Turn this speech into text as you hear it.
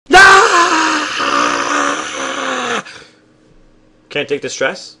can't take the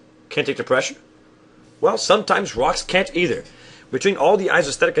stress, can't take the pressure. Well, sometimes rocks can't either. Between all the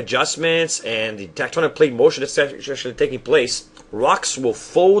isostatic adjustments and the tectonic plate motion that's actually taking place, rocks will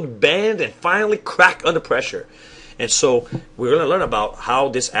fold, bend, and finally crack under pressure. And so we're going to learn about how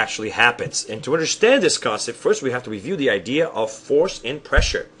this actually happens. And to understand this concept, first we have to review the idea of force and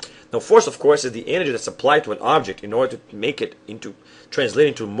pressure. Now, force, of course, is the energy that's applied to an object in order to make it translate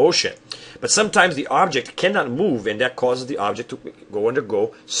into motion. But sometimes the object cannot move, and that causes the object to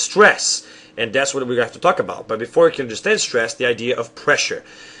undergo stress. And that's what we have to talk about. But before you can understand stress, the idea of pressure.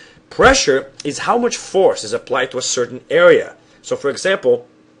 Pressure is how much force is applied to a certain area. So, for example,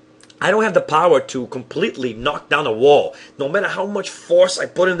 I don't have the power to completely knock down a wall. No matter how much force I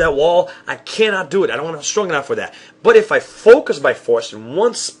put in that wall, I cannot do it. I don't am strong enough for that. But if I focus my force in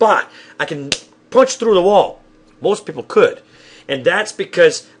one spot, I can punch through the wall. Most people could. And that's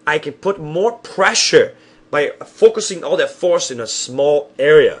because I can put more pressure by focusing all that force in a small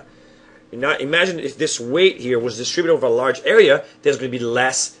area. Now imagine if this weight here was distributed over a large area, there's going to be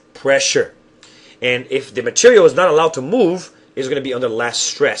less pressure. And if the material is not allowed to move, it's going to be under less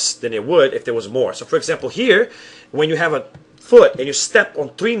stress than it would if there was more. So for example here, when you have a foot and you step on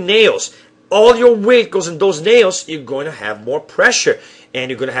 3 nails, all your weight goes in those nails, you're going to have more pressure. And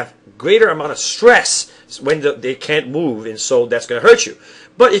you're going to have greater amount of stress when they can't move, and so that's going to hurt you.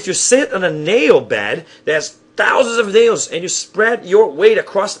 But if you sit on a nail bed that has thousands of nails and you spread your weight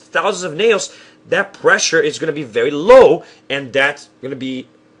across thousands of nails, that pressure is going to be very low, and that's going to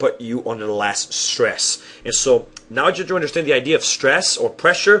put you under less stress. And so now that you understand the idea of stress or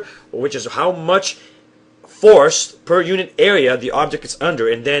pressure, which is how much force per unit area the object is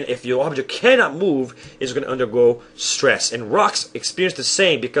under, and then if your object cannot move, it's going to undergo stress. And rocks experience the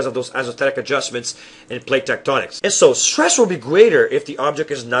same because of those isostatic adjustments and plate tectonics. And so stress will be greater if the object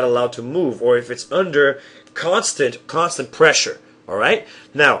is not allowed to move, or if it's under constant pressure. All right.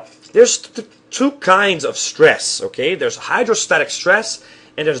 Now there's two kinds of stress. Okay, there's hydrostatic stress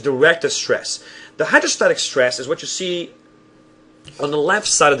and there's directed stress. The hydrostatic stress is what you see on the left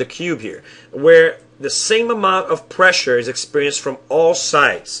side of the cube here, where the same amount of pressure is experienced from all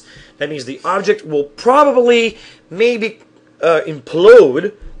sides. That means the object will probably maybe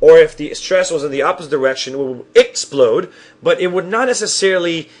implode, or if the stress was in the opposite direction, it will explode, but it would not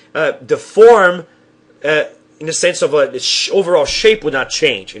necessarily deform in the sense of the overall shape would not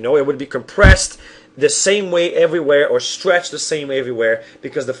change. It would be compressed the same way everywhere, or stretched the same way everywhere,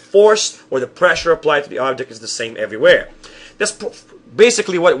 because the force or the pressure applied to the object is the same everywhere. That's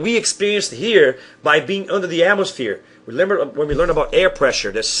basically what we experienced here by being under the atmosphere. Remember when we learned about air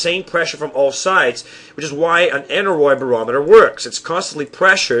pressure, the same pressure from all sides, which is why an aneroid barometer works. It's constantly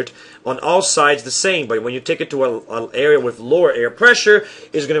pressured on all sides the same, but when you take it to an area with lower air pressure,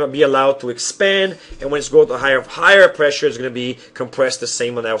 it's going to be allowed to expand, and when it's going to higher pressure, it's going to be compressed the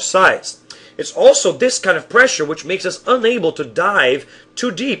same on all sides. It's also this kind of pressure which makes us unable to dive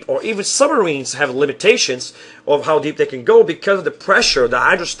too deep, or even submarines have limitations of how deep they can go because of the pressure, the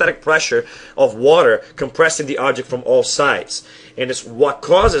hydrostatic pressure of water compressing the object from all sides. And it's what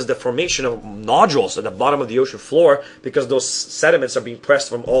causes the formation of nodules at the bottom of the ocean floor, because those sediments are being pressed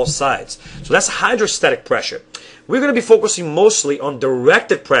from all sides. So that's hydrostatic pressure. We're going to be focusing mostly on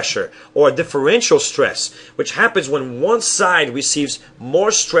directed pressure, or differential stress, which happens when one side receives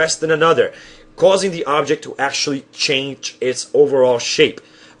more stress than another, causing the object to actually change its overall shape.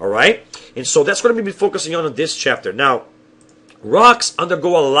 Alright? And so that's what we're going to be focusing on in this chapter. Now, rocks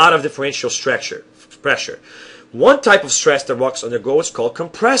undergo a lot of differential pressure. One type of stress that rocks undergo is called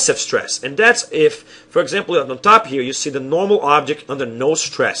compressive stress. And that's if, for example, on the top here, you see the normal object under no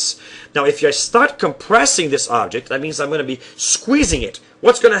stress. Now, if I start compressing this object, that means I'm going to be squeezing it.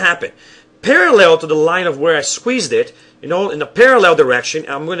 What's going to happen? Parallel to the line of where I squeezed it, in the parallel direction,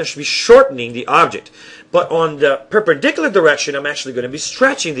 I'm going to be shortening the object. But on the perpendicular direction, I'm actually going to be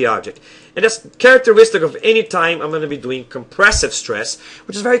stretching the object. And that's characteristic of any time I'm going to be doing compressive stress,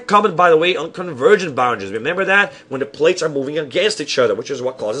 which is very common, by the way, on convergent boundaries. Remember that? When the plates are moving against each other, which is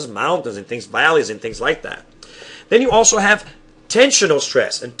what causes mountains and things, valleys and things like that. Then you also have tensional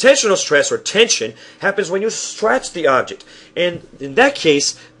stress. And tensional stress, or tension, happens when you stretch the object. And in that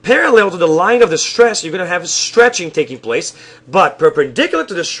case, parallel to the line of the stress, you're going to have stretching taking place, but perpendicular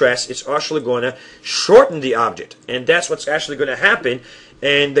to the stress, it's actually going to shorten the object. And that's what's actually going to happen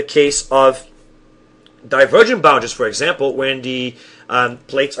in the case of divergent boundaries, for example, when the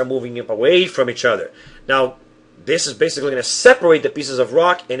plates are moving away from each other. Now, this is basically going to separate the pieces of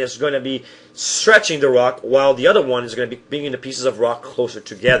rock, and it's going to be stretching the rock, while the other one is going to be bringing the pieces of rock closer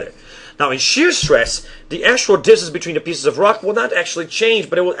together. Now in shear stress, the actual distance between the pieces of rock will not actually change,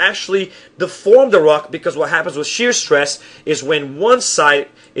 but it will actually deform the rock, because what happens with shear stress is when one side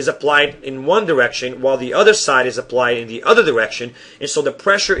is applied in one direction while the other side is applied in the other direction, and so the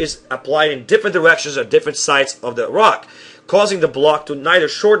pressure is applied in different directions at different sides of the rock, causing the block to neither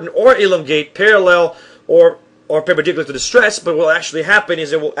shorten or elongate parallel or perpendicular to the stress, but what will actually happen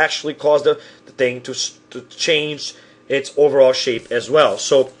is it will actually cause the thing to change its overall shape as well.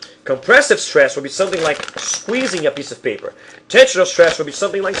 So compressive stress will be something like squeezing a piece of paper. Tensional stress will be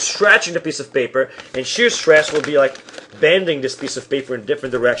something like stretching the piece of paper, and shear stress will be like bending this piece of paper in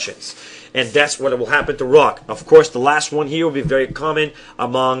different directions. And that's what will happen to rock. Of course, the last one here will be very common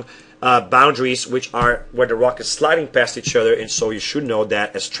among boundaries, which are where the rock is sliding past each other, and so you should know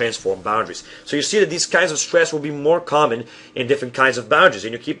that as transform boundaries. So you see that these kinds of stress will be more common in different kinds of boundaries,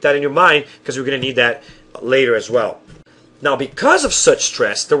 and you keep that in your mind because we're going to need that later as well. Now, because of such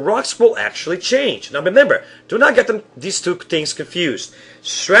stress, the rocks will actually change. Now remember, do not get these two things confused.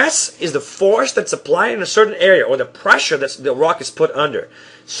 Stress is the force that's applied in a certain area, or the pressure that the rock is put under.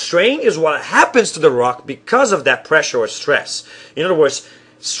 Strain is what happens to the rock because of that pressure or stress. In other words,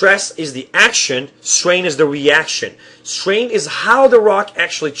 stress is the action, strain is the reaction. Strain is how the rock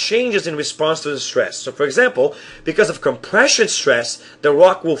actually changes in response to the stress. So for example, because of compression stress, the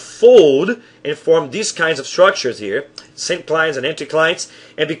rock will fold and form these kinds of structures here, synclines and anticlines,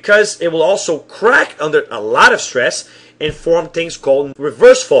 and because it will also crack under a lot of stress and form things called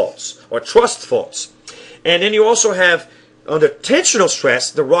reverse faults or thrust faults. And then you also have, under tensional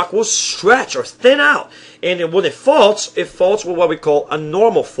stress, the rock will stretch or thin out. And when it faults with what we call a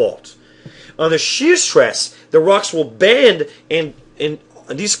normal fault. Under shear stress, the rocks will bend in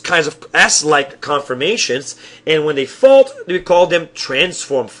these kinds of S-like conformations, and when they fault, we call them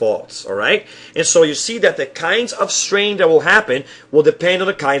transform faults, all right? And so you see that the kinds of strain that will happen will depend on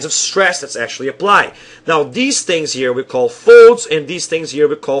the kinds of stress that's actually applied. Now, these things here we call folds, and these things here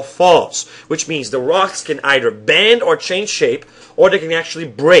we call faults, which means the rocks can either bend or change shape, or they can actually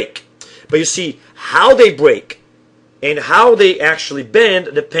break. But you see, how they break and how they actually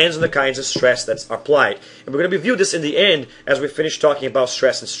bend depends on the kinds of stress that's applied. And we're going to review this in the end as we finish talking about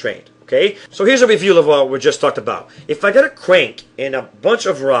stress and strain. Okay? So here's a review of what we just talked about. If I get a crank and a bunch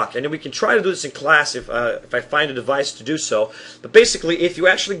of rock, and then we can try to do this in class if I find a device to do so. But basically, if you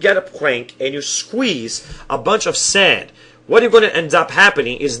actually get a crank and you squeeze a bunch of sand, what you're going to end up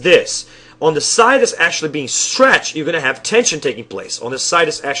happening is this. On the side that's actually being stretched, you're going to have tension taking place. On the side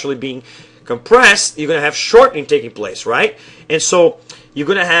that's actually being compressed, you're going to have shortening taking place, right? And so you're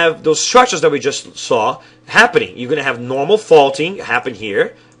going to have those structures that we just saw happening. You're going to have normal faulting happen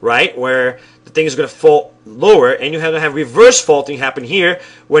here, right, where the thing is going to fall lower, and you're going to have reverse faulting happen here,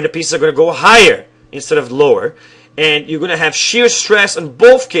 when the pieces are going to go higher instead of lower. And you're going to have shear stress in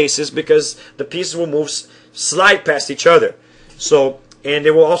both cases because the pieces will slide past each other. So, and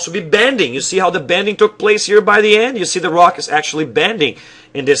there will also be bending. You see how the bending took place here by the end? You see the rock is actually bending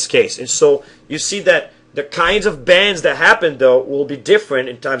in this case. And so you see that the kinds of bends that happen, though, will be different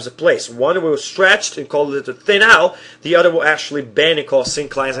in times of place. One will stretch and call it to thin out. The other will actually bend and call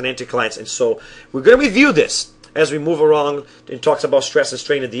synclines and anticlines. And so we're going to review this as we move along and talks about stress and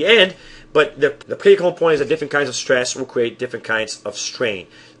strain at the end. But the critical point is that different kinds of stress will create different kinds of strain.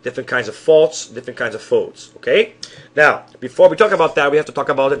 Different kinds of faults, different kinds of folds. Okay? Now, before we talk about that, we have to talk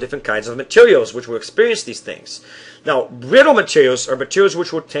about the different kinds of materials which will experience these things. Now, brittle materials are materials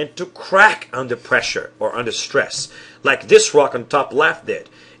which will tend to crack under pressure or under stress, like this rock on top left did.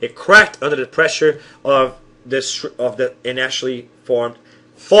 It cracked under the pressure of the and actually formed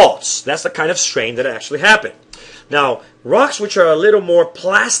faults. That's the kind of strain that actually happened. Now, rocks which are a little more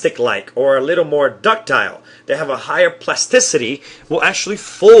plastic-like or a little more ductile, they have a higher plasticity, will actually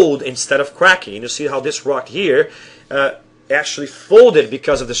fold instead of cracking. And you see how this rock here actually folded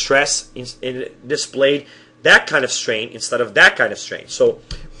because of the stress and displayed that kind of strain instead of that kind of strain. So,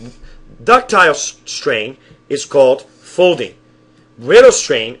 ductile strain is called folding. Brittle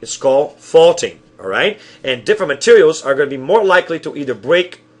strain is called faulting. All right? And different materials are going to be more likely to either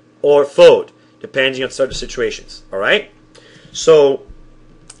break or fold, depending on certain situations. All right? So,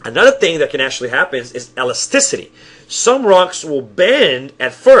 another thing that can actually happen is elasticity. Some rocks will bend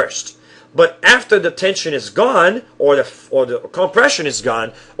at first, but after the tension is gone, or the compression is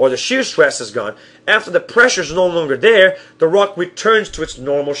gone, or the shear stress is gone, after the pressure is no longer there, the rock returns to its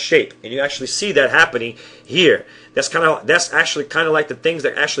normal shape. And you actually see that happening here. That's actually kind of like the things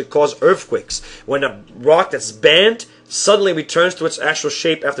that actually cause earthquakes. When a rock that's bent suddenly returns to its actual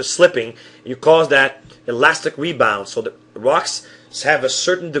shape after slipping, you cause that elastic rebound. So the rocks have a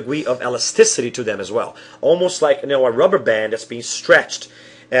certain degree of elasticity to them as well. Almost like a rubber band that's being stretched.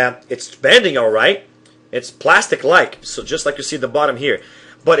 It's bending all right. It's plastic-like, so just like you see at the bottom here.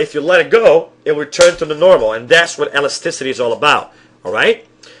 But if you let it go, it will return to the normal, and that's what elasticity is all about. All right?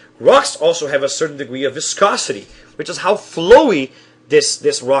 Rocks also have a certain degree of viscosity, which is how flowy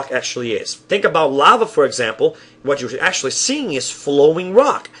this rock actually is. Think about lava, for example. What you're actually seeing is flowing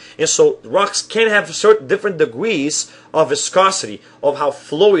rock. And so rocks can have certain different degrees of viscosity, of how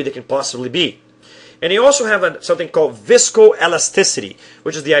flowy they can possibly be. And they also have something called Visco-Elasticity,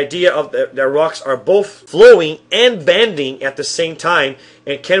 which is the idea of the rocks are both flowing and bending at the same time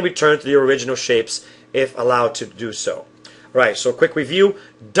and can return to the original shapes if allowed to do so. Right, so quick review.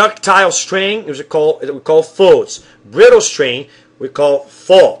 Ductile strain is what we call folds. Brittle strain we call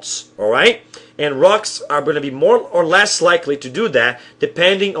faults. Alright? And rocks are going to be more or less likely to do that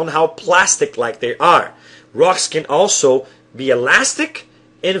depending on how plastic-like they are. Rocks can also be elastic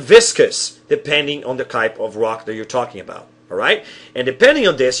and viscous depending on the type of rock that you're talking about. Alright? And depending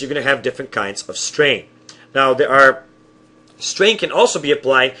on this, you're going to have different kinds of strain. Now, strain can also be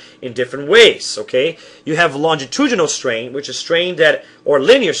applied in different ways, okay? You have longitudinal strain, which is strain or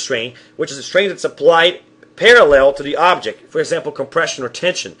linear strain, which is a strain that's applied parallel to the object, for example, compression or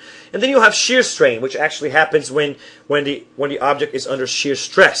tension. And then you have shear strain, which actually happens when the object is under shear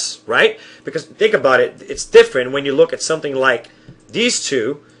stress, right? Because think about it, it's different when you look at something like these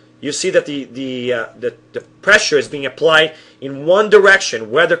two. You see that the pressure is being applied in one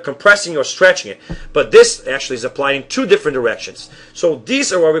direction, whether compressing or stretching it. But this actually is applied in two different directions. So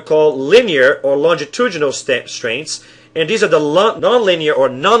these are what we call linear or longitudinal strains, and these are the non-linear or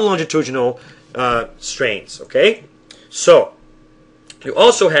non-longitudinal strains. Okay, so you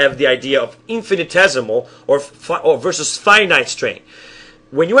also have the idea of infinitesimal or versus finite strain.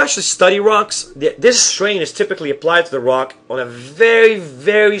 When you actually study rocks, this strain is typically applied to the rock on a very,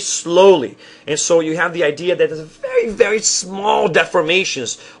 very slowly. And so you have the idea that there's very, very small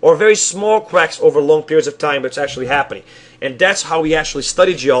deformations or very small cracks over long periods of time that's actually happening. And that's how we actually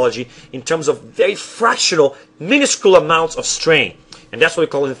study geology in terms of very fractional, minuscule amounts of strain. And that's what we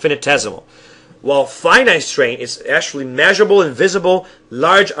call infinitesimal. While finite strain is actually measurable and visible,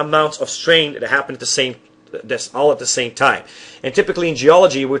 large amounts of strain that happen that's all at the same time. And typically in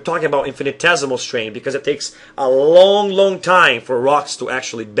geology, we're talking about infinitesimal strain because it takes a long, long time for rocks to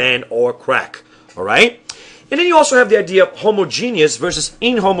actually bend or crack. All right? And then you also have the idea of homogeneous versus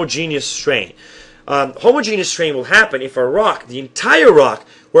inhomogeneous strain. Homogeneous strain will happen if a rock, the entire rock,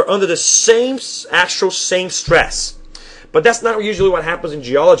 were under the same stress. But that's not usually what happens in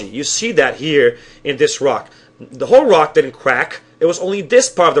geology. You see that here in this rock. The whole rock didn't crack. It was only this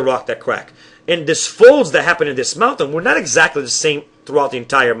part of the rock that cracked. And these folds that happen in this mountain were not exactly the same throughout the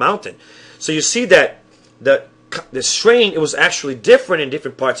entire mountain. So you see that the strain, it was actually different in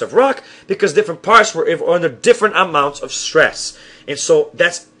different parts of rock because different parts were under different amounts of stress. And so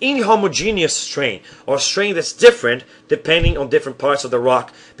that's inhomogeneous strain, or strain that's different depending on different parts of the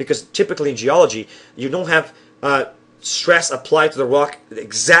rock, because typically in geology you don't have stress applied to the rock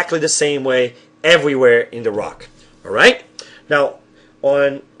exactly the same way everywhere in the rock. All right? Now,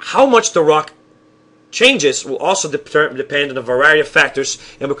 on how much the rock changes will also depend on a variety of factors,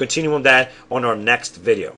 and we'll continue on that on our next video.